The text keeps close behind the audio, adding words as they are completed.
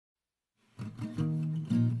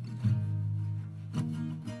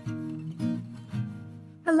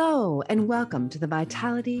Hello, and welcome to the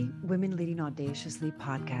Vitality Women Leading Audaciously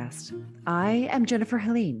podcast. I am Jennifer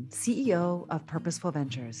Helene, CEO of Purposeful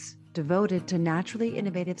Ventures, devoted to naturally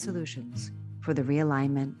innovative solutions for the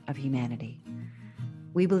realignment of humanity.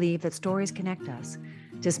 We believe that stories connect us,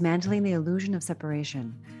 dismantling the illusion of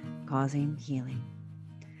separation, causing healing.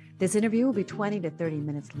 This interview will be 20 to 30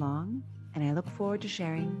 minutes long, and I look forward to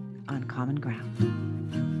sharing on common ground.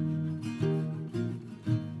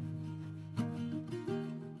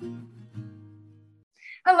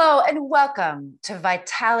 Hello, and welcome to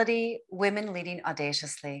Vitality Women Leading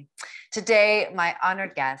Audaciously. Today, my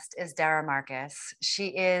honored guest is Dara Marcus. She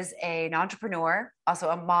is an entrepreneur, also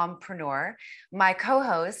a mompreneur, my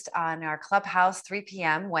co-host on our Clubhouse 3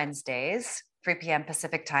 p.m. Wednesdays, 3 p.m.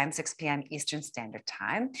 Pacific time, 6 p.m. Eastern Standard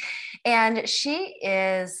Time. And she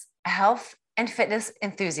is a health and fitness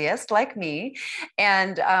enthusiast like me,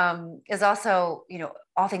 and is also,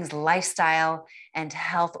 all things lifestyle and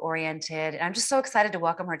health oriented. And I'm just so excited to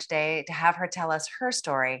welcome her today, to have her tell us her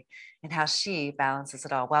story and how she balances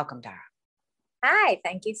it all. Welcome, Dara. Hi,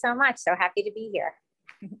 thank you so much. So happy to be here.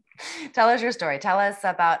 Tell us your story. Tell us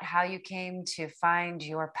about how you came to find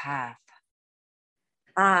your path.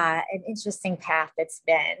 An interesting path it's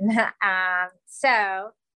been. So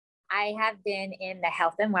I have been in the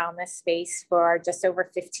health and wellness space for just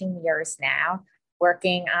over 15 years now,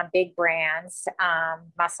 working on big brands,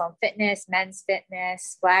 Muscle and Fitness, Men's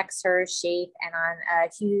Fitness, Flex, Hers, Shape, and on a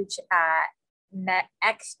huge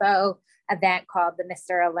expo event called the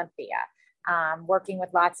Mr. Olympia. Working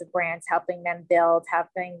with lots of brands, helping them build,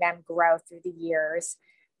 helping them grow through the years.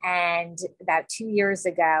 And about 2 years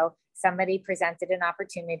ago, somebody presented an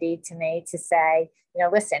opportunity to me to say,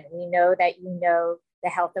 listen, we know that you know the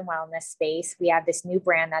health and wellness space. We have this new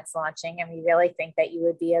brand that's launching, and we really think that you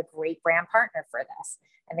would be a great brand partner for this.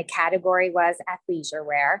 And the category was athleisure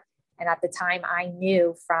wear. And at the time, I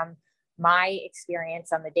knew from my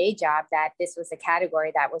experience on the day job that this was a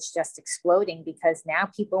category that was just exploding, because now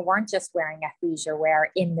people weren't just wearing athleisure wear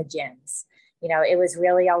in the gyms. It was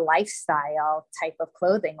really a lifestyle type of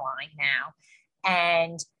clothing line now.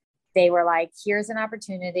 And they were like, here's an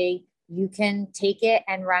opportunity. You can take it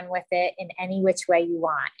and run with it in any which way you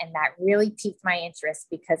want. And that really piqued my interest,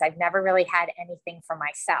 because I've never really had anything for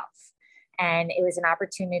myself. And it was an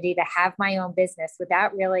opportunity to have my own business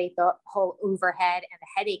without really the whole overhead and the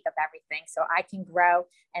headache of everything. So I can grow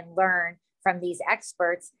and learn from these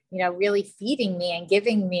experts, really feeding me and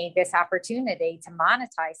giving me this opportunity to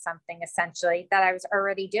monetize something essentially that I was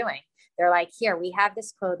already doing. They're like, here, we have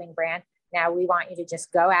this clothing brand. Now we want you to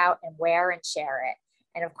just go out and wear and share it.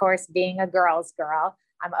 And of course, being a girl's girl,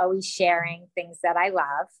 I'm always sharing things that I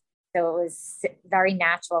love. So it was very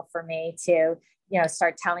natural for me to,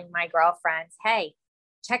 start telling my girlfriends, hey,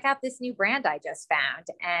 check out this new brand I just found.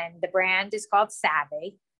 And the brand is called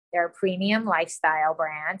Savvy. They're a premium lifestyle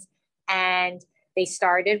brand. And they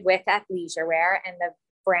started with athleisure wear, and the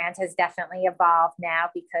brand has definitely evolved now,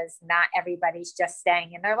 because not everybody's just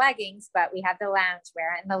staying in their leggings, but we have the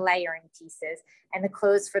loungewear and the layering pieces and the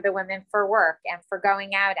clothes for the women for work and for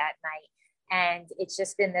going out at night. And it's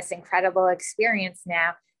just been this incredible experience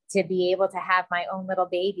now to be able to have my own little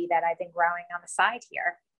baby that I've been growing on the side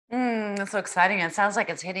here. That's so exciting. It sounds like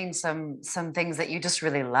it's hitting some things that you just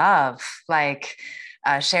really love, like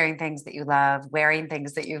sharing things that you love, wearing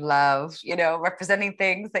things that you love, representing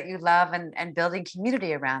things that you love, and building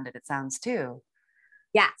community around it, it sounds too.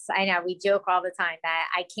 Yes, I know. We joke all the time that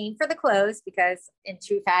I came for the clothes, because in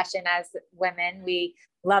true fashion, as women, we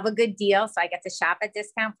love a good deal. So I get to shop at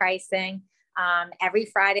discount pricing every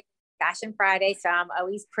Friday, Fashion Friday. So I'm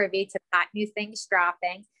always privy to hot new things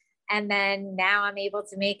dropping. And then now I'm able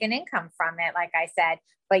to make an income from it, like I said,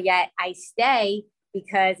 but yet I stay,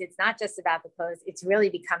 because it's not just about the clothes. It's really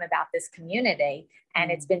become about this community. And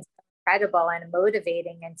it's been incredible and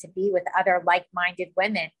motivating, and to be with other like-minded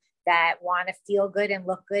women that want to feel good and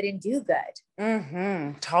look good and do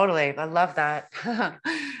good. Totally. I love that.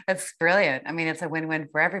 That's brilliant. I mean, it's a win-win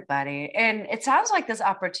for everybody. And it sounds like this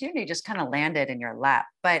opportunity just kind of landed in your lap,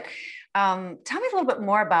 but tell me a little bit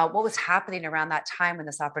more about what was happening around that time when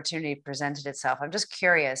this opportunity presented itself. I'm just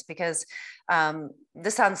curious, because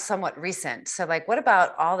this sounds somewhat recent. So what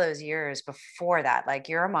about all those years before that? Like,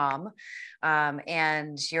 you're a mom,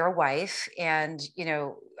 and you're a wife, and,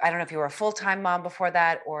 I don't know if you were a full-time mom before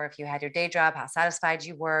that, or if you had your day job, how satisfied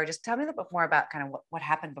you were. Just tell me a little bit more about kind of what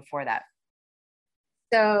happened before that.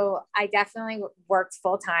 So I definitely worked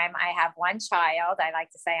full-time. I have one child. I like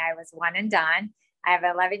to say I was one and done. I have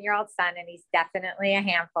an 11-year-old son, and he's definitely a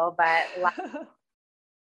handful, but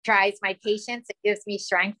tries my patience. It gives me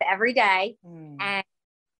strength every day. And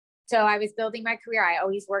So I was building my career. I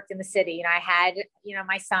always worked in the city, and I had,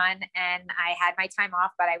 my son, and I had my time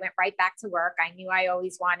off, but I went right back to work. I knew I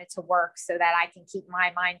always wanted to work so that I can keep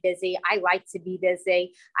my mind busy. I like to be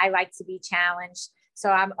busy. I like to be challenged.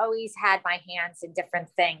 So I've always had my hands in different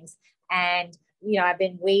things. And, I've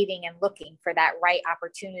been waiting and looking for that right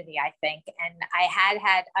opportunity, I think. And I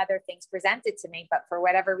had other things presented to me, but for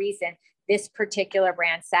whatever reason, this particular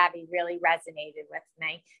brand, Savvy, really resonated with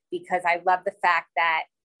me because I love the fact that,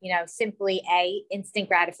 simply instant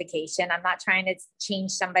gratification. I'm not trying to change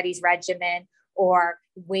somebody's regimen or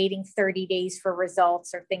waiting 30 days for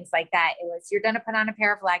results or things like that. It was, you're going to put on a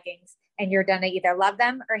pair of leggings and you're going to either love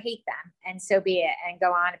them or hate them, and so be it, and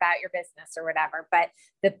go on about your business or whatever. But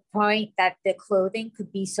the point that the clothing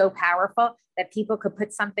could be so powerful that people could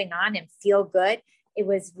put something on and feel good, it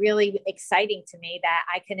was really exciting to me that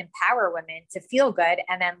I can empower women to feel good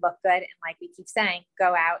and then look good. And like we keep saying,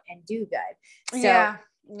 go out and do good. So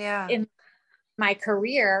in my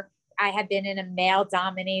career, I had been in a male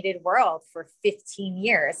dominated world for 15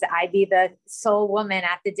 years. I'd be the sole woman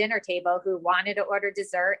at the dinner table who wanted to order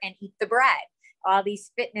dessert and eat the bread. All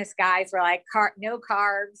these fitness guys were like, no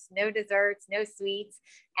carbs, no desserts, no sweets.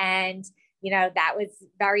 And, that was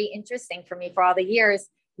very interesting for me for all the years,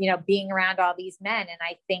 being around all these men. And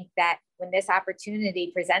I think that when this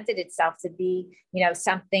opportunity presented itself to be,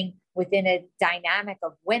 something within a dynamic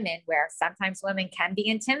of women, where sometimes women can be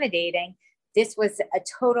intimidating, this was a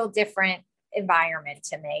total different environment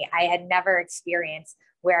to me. I had never experienced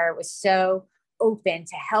where it was so open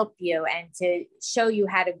to help you and to show you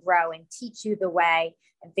how to grow and teach you the way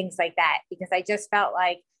and things like that. Because I just felt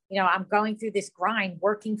like, I'm going through this grind,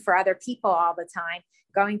 working for other people all the time,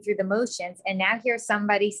 going through the motions. And now here's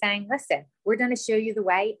somebody saying, listen, we're going to show you the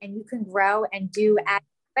way and you can grow and do as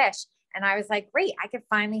you wish. And I was like, great, I could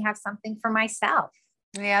finally have something for myself.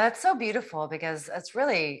 Yeah, that's so beautiful, because it's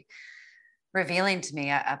really revealing to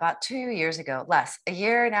me. About 2 years ago, a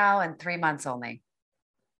year now and 3 months only,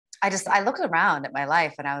 I looked around at my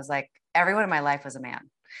life and I was like, everyone in my life was a man.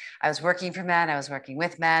 I was working for men. I was working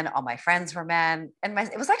with men. All my friends were men. And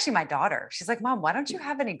it was actually my daughter. She's like, Mom, why don't you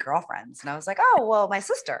have any girlfriends? And I was like, oh, well, my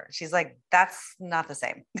sister. She's like, that's not the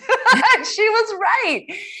same. She was right.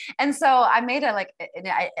 And so I made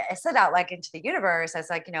I set out like into the universe. I was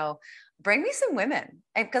like, bring me some women.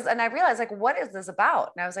 And I realized, like, what is this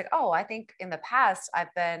about? And I was like, oh, I think in the past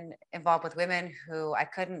I've been involved with women who I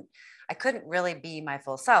couldn't really be my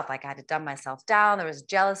full self. Like, I had to dumb myself down. There was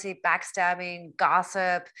jealousy, backstabbing,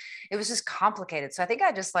 gossip. It was just complicated. So I think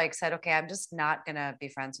I just said, okay, I'm just not going to be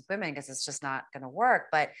friends with women because it's just not going to work.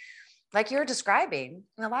 But like you're describing,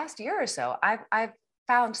 in the last year or so, I've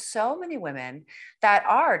found so many women that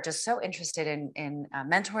are just so interested in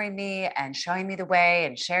mentoring me and showing me the way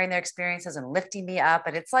and sharing their experiences and lifting me up.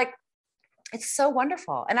 And it's so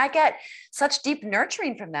wonderful. And I get such deep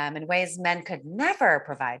nurturing from them in ways men could never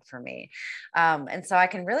provide for me. And so I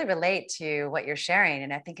can really relate to what you're sharing.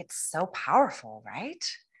 And I think it's so powerful, right?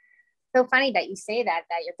 So funny that you say that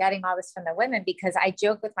you're getting all this from the women, because I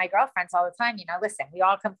joke with my girlfriends all the time, listen, we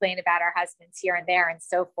all complain about our husbands here and there and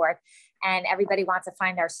so forth. And everybody wants to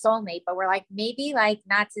find their soulmate, but we're like, maybe, like,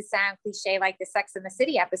 not to sound cliche, like the Sex and the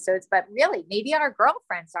City episodes, but really maybe our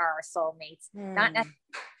girlfriends are our soulmates. Not necessarily.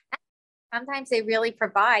 Sometimes they really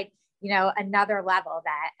provide, another level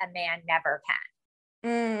that a man never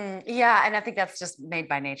can. Yeah. And I think that's just made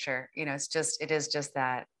by nature. It is just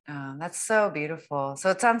that. That's so beautiful.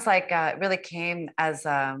 So it sounds like it really came as,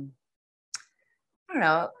 I don't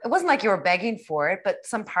know, it wasn't like you were begging for it, but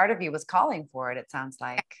some part of you was calling for it, it sounds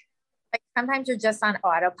like. Like, sometimes you're just on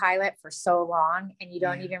autopilot for so long and you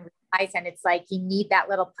don't even realize. And it's like, you need that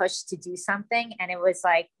little push to do something. And it was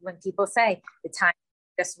like, when people say the time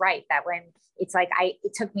is just right, that when it's like,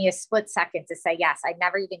 it took me a split second to say yes. I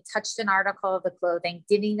never even touched an article of the clothing,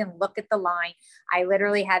 didn't even look at the line. I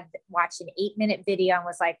literally had watched an 8-minute video and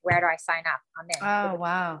was like, where do I sign up? I'm in. Oh,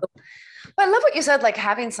 wow. But I love what you said, like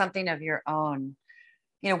having something of your own.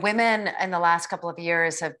 Women in the last couple of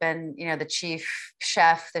years have been, the chief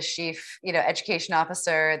chef, the chief, education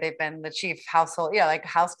officer. They've been the chief household, like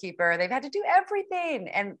housekeeper. They've had to do everything.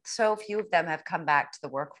 And so few of them have come back to the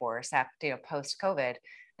workforce after, post-COVID.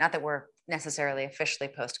 Not that we're necessarily officially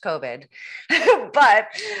post-COVID, but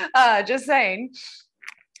just saying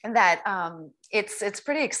that it's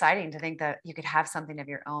pretty exciting to think that you could have something of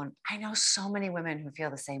your own. I know so many women who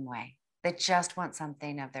feel the same way. They just want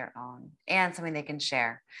something of their own and something they can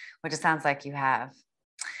share, which it sounds like you have.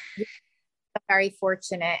 Very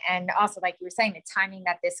fortunate. And also, like you were saying, the timing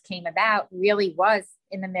that this came about really was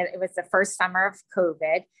in the middle. It was the first summer of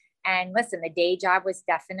COVID. And listen, the day job was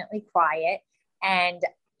definitely quiet. And,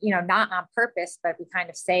 not on purpose, but we kind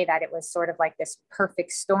of say that it was sort of like this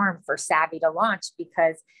perfect storm for Savvy to launch,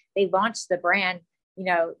 because they launched the brand,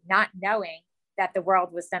 not knowing that the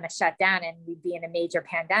world was going to shut down and we'd be in a major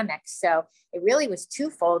pandemic. So it really was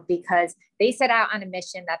twofold, because they set out on a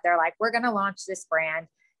mission that they're like, we're going to launch this brand.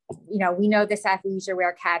 We know this athleisure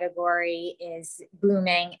wear category is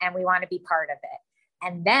booming and we want to be part of it.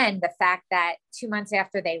 And then the fact that 2 months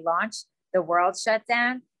after they launched, the world shut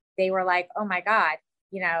down, they were like, oh my God,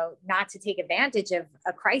 not to take advantage of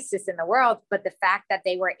a crisis in the world, but the fact that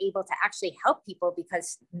they were able to actually help people,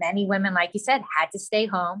 because many women, like you said, had to stay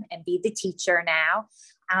home and be the teacher now.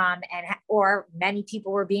 Or many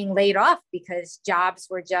people were being laid off because jobs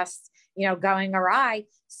were just, going awry.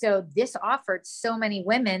 So this offered so many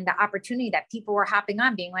women the opportunity that people were hopping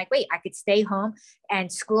on, being like, wait, I could stay home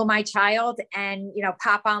and school my child and,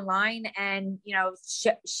 pop online and,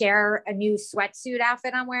 share a new sweatsuit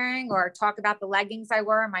outfit I'm wearing, or talk about the leggings I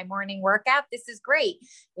wore in my morning workout. This is great,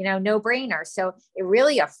 no brainer. So it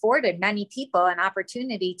really afforded many people an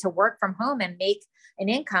opportunity to work from home and make an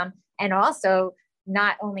income. And also,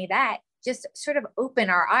 not only that, just sort of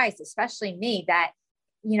open our eyes, especially me, that,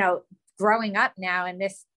 growing up now in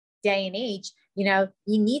this day and age, you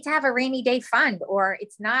need to have a rainy day fund, or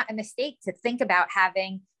it's not a mistake to think about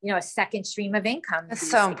having, a second stream of income.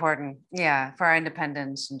 It's so important. Yeah. For our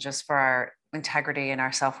independence and just for our integrity and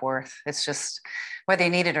our self-worth. It's just, whether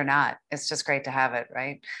you need it or not, it's just great to have it,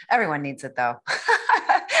 right? Everyone needs it though.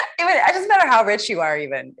 Even, it doesn't matter how rich you are,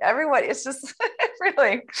 even everyone, it's just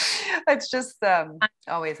really, it's just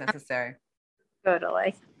always necessary.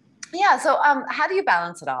 Totally. Yeah. So how do you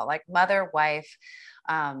balance it all? Like mother, wife,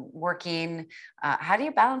 working, how do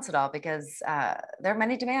you balance it all? Because there are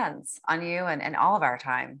many demands on you and all of our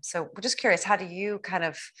time. So we're just curious, how do you kind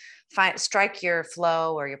of strike your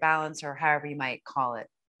flow or your balance, or however you might call it?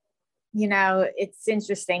 It's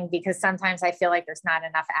interesting because sometimes I feel like there's not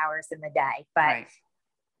enough hours in the day, but right.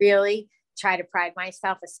 Really try to pride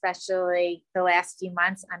myself, especially the last few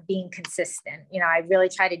months, on being consistent. I really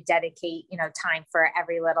try to dedicate, time for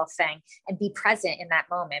every little thing and be present in that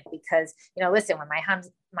moment, because, listen, when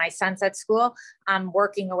my son's at school, I'm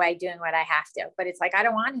working away doing what I have to, but it's like, I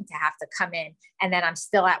don't want him to have to come in and then I'm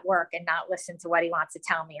still at work and not listen to what he wants to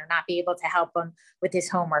tell me, or not be able to help him with his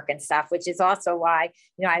homework and stuff, which is also why,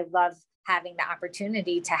 I love having the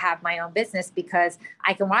opportunity to have my own business, because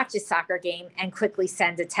I can watch a soccer game and quickly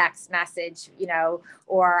send a text message,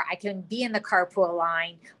 or I can be in the carpool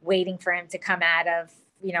line waiting for him to come out of,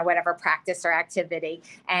 whatever practice or activity,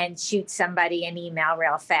 and shoot somebody an email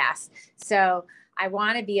real fast. So I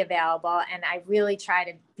want to be available, and I really try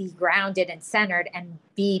to be grounded and centered and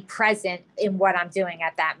be present in what I'm doing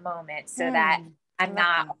at that moment, so that I'm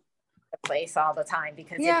not all over the place all the time,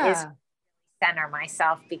 because it is center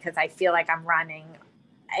myself, because I feel like I'm running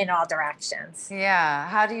in all directions. Yeah.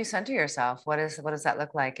 How do you center yourself? What does that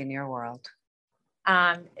look like in your world?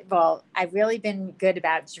 Well, I've really been good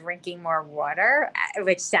about drinking more water,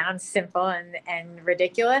 which sounds simple and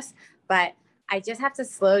ridiculous, but I just have to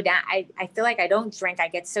slow down. I feel like I don't drink. I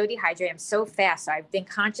get so dehydrated. I'm so fast. So I've been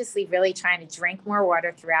consciously really trying to drink more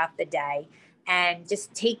water throughout the day and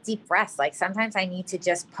just take deep breaths. Like sometimes I need to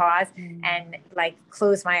just pause and like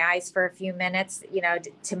close my eyes for a few minutes,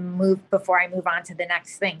 to move before I move on to the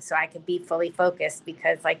next thing, so I can be fully focused,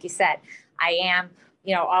 because like you said, I am,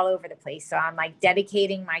 all over the place. So I'm like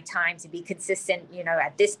dedicating my time to be consistent,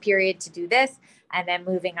 at this period to do this, and then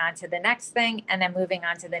moving on to the next thing, and then moving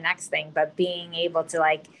on to the next thing, but being able to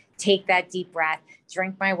like take that deep breath,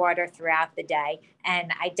 drink my water throughout the day.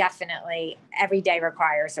 And I definitely, every day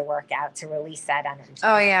requires a workout to release that energy.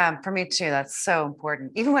 Oh yeah. For me too. That's so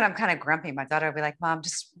important. Even when I'm kind of grumpy, my daughter will be like, Mom,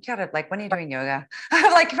 just you gotta, like, when are you doing yoga?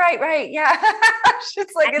 I'm like, right. Yeah.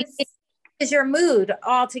 She's like, it's your mood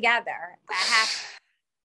altogether.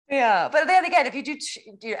 Yeah. But then again, if you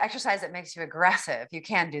do exercise that makes you aggressive, you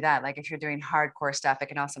can do that. Like if you're doing hardcore stuff, it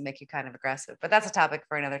can also make you kind of aggressive, but that's a topic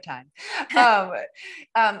for another time.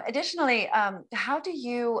 Additionally, how do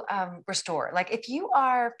you restore? Like if you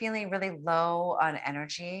are feeling really low on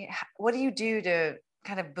energy, what do you do to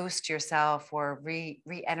kind of boost yourself or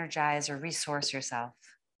re-energize or resource yourself?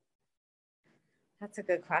 That's a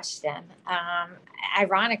good question.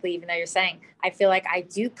 Ironically, even though you're saying, I feel like I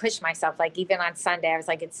do push myself. Like even on Sunday, I was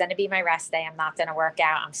like, it's going to be my rest day. I'm not going to work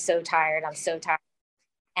out. I'm so tired.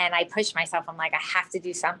 And I push myself. I'm like, I have to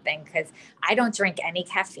do something, because I don't drink any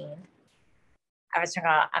caffeine. I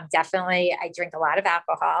drink a lot of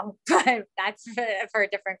alcohol, but that's for a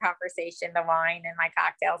different conversation, the wine and my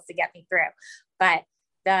cocktails to get me through. But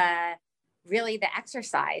the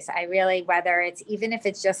exercise, whether it's, even if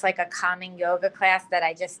it's just like a calming yoga class that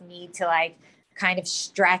I just need to like kind of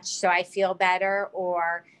stretch so I feel better,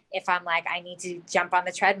 or if I'm like, I need to jump on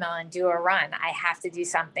the treadmill and do a run, I have to do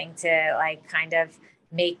something to like kind of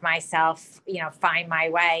make myself, find my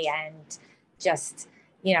way and just,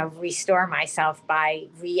 restore myself by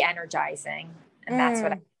re-energizing. And that's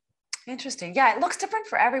what Interesting. Yeah, it looks different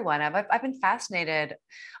for everyone. I've been fascinated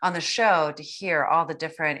on the show to hear all the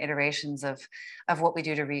different iterations of what we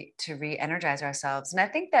do to re-energize ourselves. And I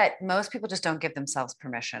think that most people just don't give themselves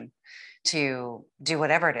permission to do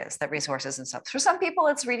whatever it is that resources and stuff. For some people,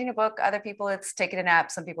 it's reading a book. Other people, it's taking a nap.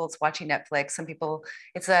 Some people, it's watching Netflix. Some people,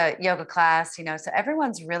 it's a yoga class. So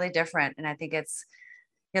everyone's really different. And I think it's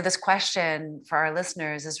this question for our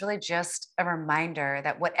listeners is really just a reminder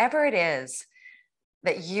that whatever it is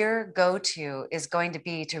that your go-to is going to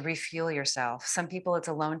be to refuel yourself. Some people it's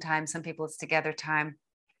alone time, some people it's together time,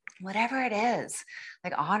 whatever it is,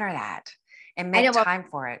 like honor that and make time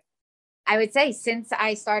for it. I would say since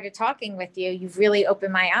I started talking with you, you've really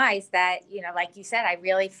opened my eyes that, like you said, I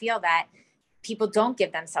really feel that people don't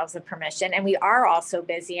give themselves the permission, and we are all so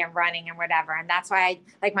busy and running and whatever. And that's why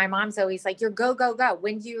like my mom's always like, you're go, go, go.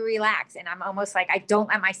 When do you relax? And I'm almost like, I don't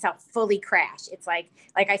let myself fully crash. It's like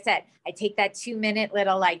I said, I take that 2-minute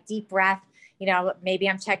little like deep breath, maybe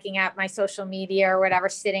I'm checking out my social media or whatever,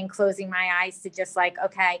 sitting, closing my eyes to just like,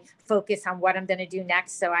 okay, focus on what I'm going to do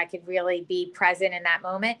next so I could really be present in that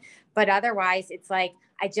moment. But otherwise it's like,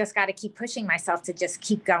 I just got to keep pushing myself to just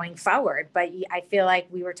keep going forward. But I feel like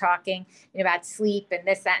we were talking about sleep and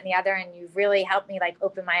this, that, and the other. And you've really helped me like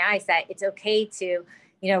open my eyes that it's okay to,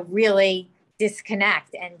 really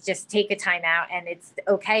disconnect and just take a time out. And it's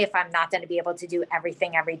okay if I'm not going to be able to do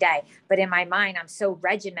everything every day. But in my mind, I'm so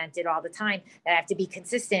regimented all the time that I have to be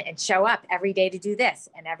consistent and show up every day to do this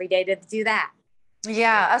and every day to do that.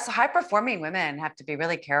 Yeah, us high performing women have to be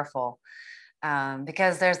really careful.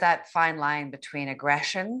 Because there's that fine line between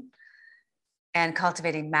aggression and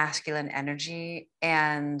cultivating masculine energy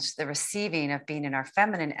and the receiving of being in our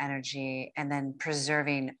feminine energy, and then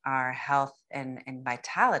preserving our health and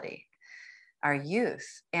vitality, our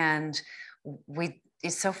youth. And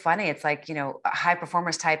it's so funny. It's like, high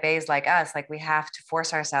performers type A's like us, like we have to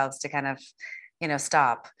force ourselves to kind of,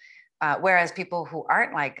 stop. Whereas people who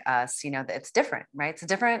aren't like us, it's different, right? It's a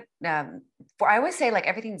different, I always say like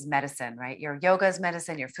everything's medicine, right? Your yoga is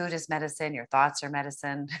medicine, your food is medicine, your thoughts are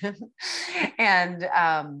medicine. And,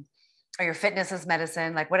 or your fitness is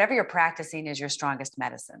medicine. Like whatever you're practicing is your strongest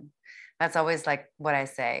medicine. That's always like what I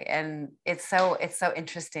say. And it's so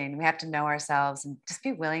interesting. We have to know ourselves and just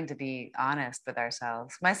be willing to be honest with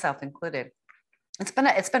ourselves, myself included.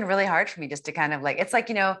 It's been really hard for me just to kind of like, it's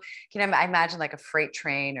like, I imagine like a freight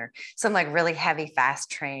train or some like really heavy,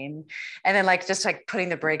 fast train. And then like, just like putting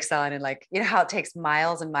the brakes on and like, how it takes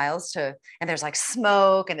miles and miles and there's like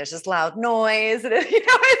smoke and there's this loud noise and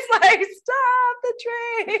it's like, stop the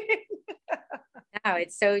train. No,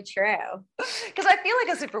 it's so true. Because I feel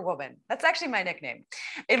like a superwoman. That's actually my nickname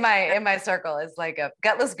in my circle, is like a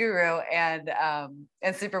gutless guru and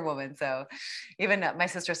superwoman. So even my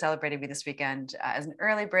sister celebrated me this weekend as an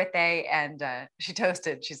early birthday, and she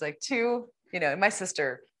toasted. She's like, my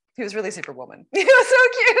sister, who was really superwoman. It was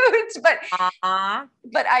so cute.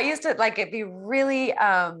 But I used to like be really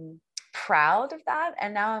proud of that,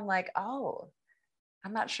 and now I'm like, oh,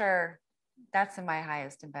 I'm not sure that's in my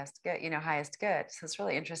highest and best good, highest good. So it's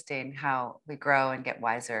really interesting how we grow and get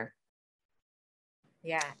wiser.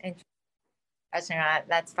 Yeah. And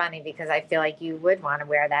that's funny because I feel like you would want to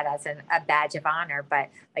wear that as a badge of honor. But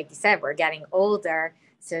like you said, we're getting older.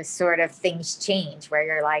 So sort of things change where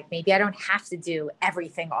you're like, maybe I don't have to do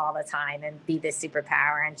everything all the time and be the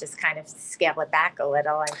superpower, and just kind of scale it back a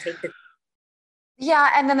little and take the.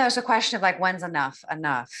 Yeah. And then there's a question of like, when's enough?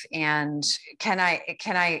 And can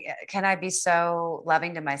I be so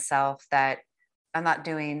loving to myself that I'm not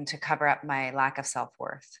doing to cover up my lack of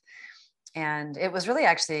self-worth? And it was really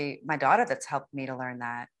actually my daughter that's helped me to learn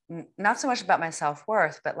that. Not so much about my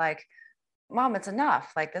self-worth, but like, Mom, it's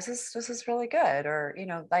enough. Like, this is really good. Or,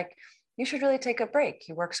 like, you should really take a break.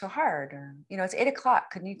 You work so hard. Or, it's 8:00.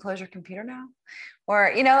 Couldn't you close your computer now?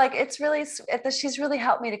 Or, like, it's really, she's really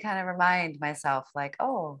helped me to kind of remind myself like,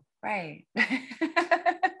 oh, right.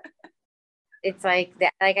 It's like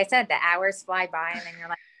that, like I said, the hours fly by and then you're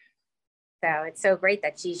like, so it's so great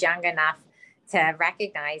that she's young enough to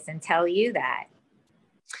recognize and tell you that.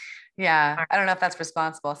 Yeah. I don't know if that's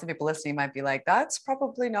responsible. Some people listening might be like, that's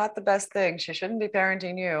probably not the best thing. She shouldn't be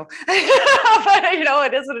parenting you. But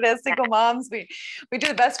it is what it is. Single moms, we do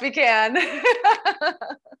the best we can.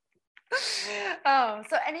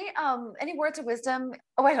 So any words of wisdom?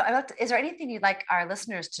 Oh, wait, is there anything you'd like our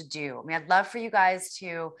listeners to do? I mean, I'd love for you guys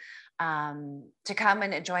to to come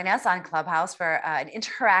and join us on Clubhouse for an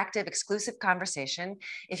interactive, exclusive conversation.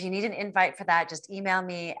 If you need an invite for that, just email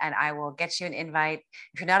me and I will get you an invite.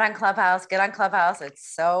 If you're not on Clubhouse, get on Clubhouse.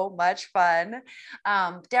 It's so much fun.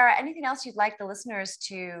 Dara, anything else you'd like the listeners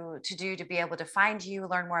to do to be able to find you,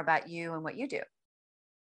 learn more about you and what you do?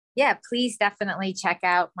 Yeah, please definitely check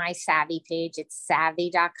out my Savvy page. It's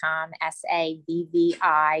savvy.com,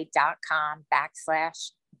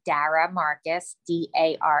 savvy.com/Dara Marcus,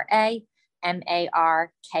 DARAMARKUS.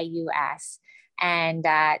 And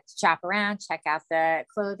shop around, check out the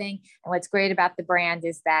clothing. And what's great about the brand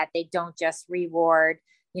is that they don't just reward,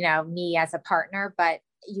 me as a partner, but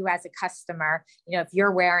you as a customer. If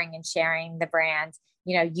you're wearing and sharing the brand,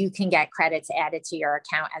 you can get credits added to your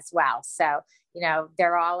account as well. So,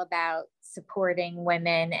 they're all about supporting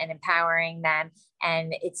women and empowering them.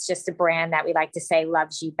 And it's just a brand that we like to say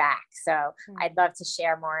loves you back. So I'd love to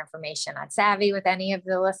share more information on Savvy with any of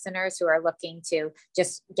the listeners who are looking to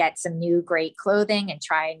just get some new great clothing and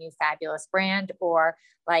try a new fabulous brand, or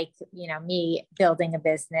like, me building a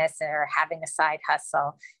business or having a side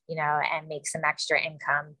hustle, and make some extra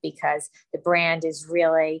income, because the brand is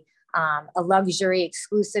really a luxury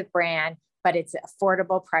exclusive brand, but it's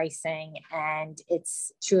affordable pricing and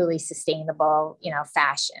it's truly sustainable,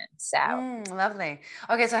 fashion. So lovely.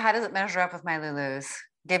 Okay. So how does it measure up with my Lulus?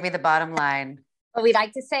 Give me the bottom line. Well, we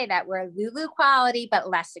like to say that we're Lulu quality, but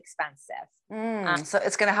less expensive. So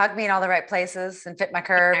it's going to hug me in all the right places and fit my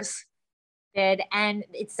curves. And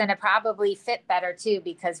it's going to probably fit better too,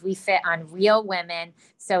 because we fit on real women.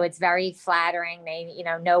 So it's very flattering. They,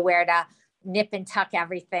 know where to nip and tuck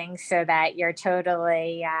everything so that you're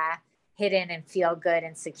totally, hidden and feel good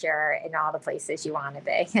and secure in all the places you want to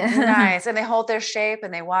be. Nice. And they hold their shape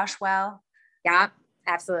and they wash well. Yeah,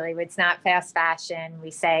 absolutely. It's not fast fashion.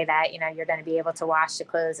 We say that, you're going to be able to wash the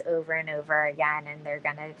clothes over and over again, and they're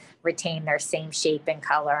going to retain their same shape and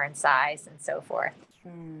color and size and so forth.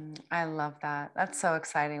 I love that. That's so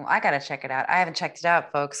exciting. Well, I got to check it out. I haven't checked it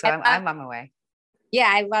out, folks. So I'm on my way. Yeah,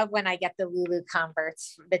 I love when I get the Lulu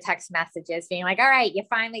converts, the text messages being like, all right, you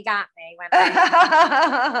finally got me.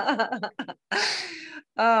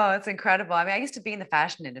 Oh, it's incredible. I mean, I used to be in the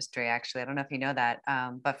fashion industry, actually. I don't know if you know that,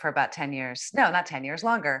 but for about 10 years, no, not 10 years,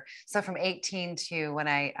 longer. So from 18 to when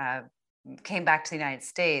I came back to the United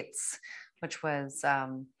States, which was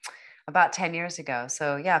about 10 years ago.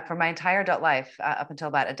 So yeah, for my entire adult life, up until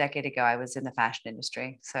about a decade ago, I was in the fashion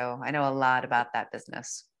industry. So I know a lot about that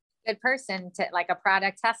business. Good person to like a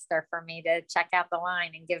product tester for me to check out the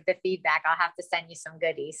line and give the feedback. I'll have to send you some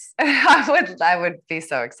goodies. I would be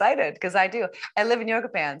so excited, because I live in yoga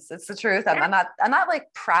pants. It's the truth. I'm not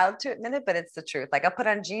like proud to admit it, but it's the truth. Like I'll put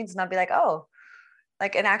on jeans and I'll be like, oh,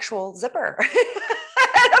 like an actual zipper and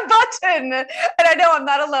a button. And I know I'm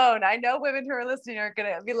not alone. I know women who are listening are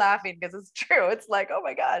going to be laughing, because it's true. It's like, oh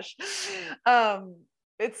my gosh.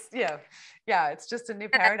 It's it's just a new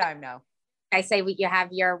paradigm now. I say you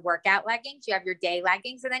have your workout leggings, you have your day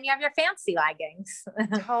leggings, and then you have your fancy leggings.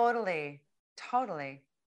 Totally.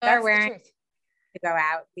 That's wearing the truth. To go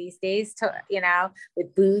out these days,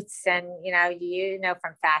 with boots and,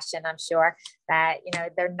 from fashion, I'm sure that,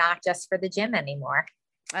 they're not just for the gym anymore.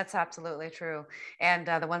 That's absolutely true. And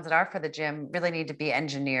the ones that are for the gym really need to be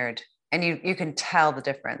engineered, and you can tell the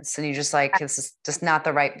difference. And you just like, this is just not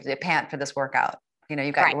the right pant for this workout.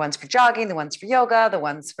 You've got your ones for jogging, the ones for yoga, the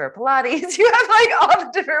ones for Pilates. You have like all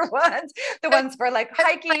the different ones, the ones for like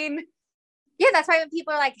hiking. Yeah, that's why when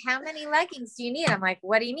people are like, how many leggings do you need? I'm like,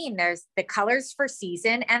 what do you mean? There's the colors for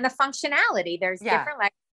season and the functionality. There's different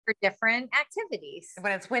leggings for different activities.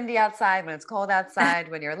 When it's windy outside, when it's cold outside,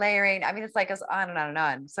 when you're layering. I mean, it's like goes on and on and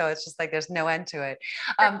on. So it's just like, there's no end to it.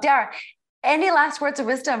 Dara, any last words of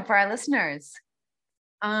wisdom for our listeners?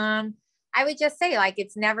 I would just say, like,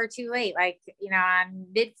 it's never too late. Like, I'm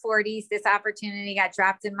mid 40s, this opportunity got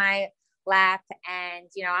dropped in my lap, and,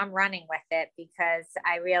 I'm running with it, because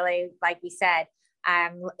I really, like we said,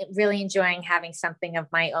 I'm really enjoying having something of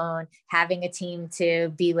my own, having a team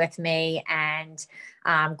to be with me and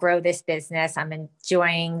grow this business. I'm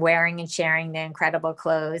enjoying wearing and sharing the incredible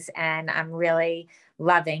clothes, and I'm really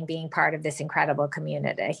loving being part of this incredible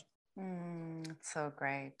community. So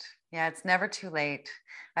great. Yeah, it's never too late.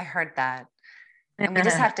 I heard that. And we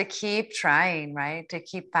just have to keep trying, right? To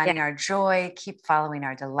keep finding our joy, keep following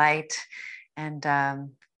our delight. And to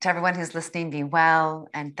everyone who's listening, be well.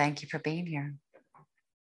 And thank you for being here.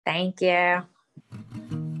 Thank you.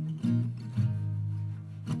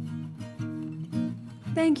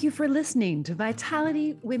 Thank you for listening to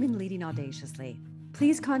Vitality Women Leading Audaciously.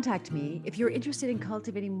 Please contact me if you're interested in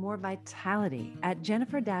cultivating more vitality at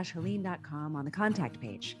jennifer-helene.com on the contact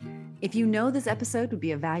page. If you know this episode would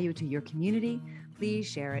be of value to your community, please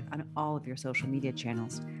share it on all of your social media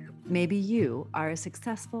channels. Maybe you are a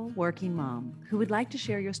successful working mom who would like to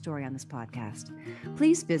share your story on this podcast.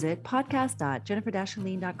 Please visit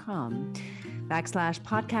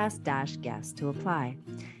podcast.jennifer-helene.com/podcast-guest to apply.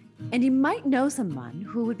 And you might know someone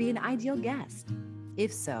who would be an ideal guest.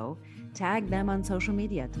 If so, tag them on social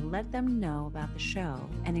media to let them know about the show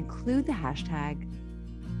and include the hashtag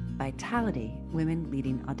Vitality Women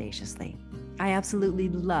Leading Audaciously. I absolutely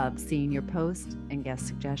love seeing your posts and guest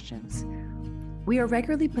suggestions. We are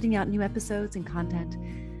regularly putting out new episodes and content.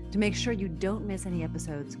 To make sure you don't miss any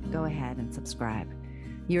episodes, go ahead and subscribe.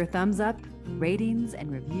 Your thumbs up, ratings,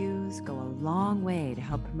 and reviews go a long way to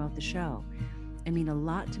help promote the show and mean a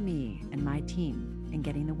lot to me and my team in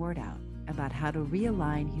getting the word out about how to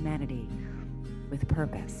realign humanity with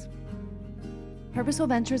purpose. Purposeful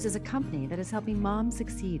Ventures is a company that is helping moms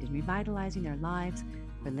succeed in revitalizing their lives,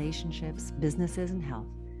 relationships, businesses, and health.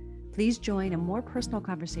 Please join a more personal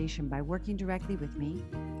conversation by working directly with me,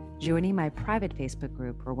 joining my private Facebook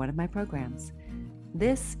group or one of my programs.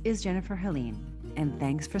 This is Jennifer Helene, and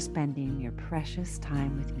thanks for spending your precious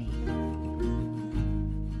time with me.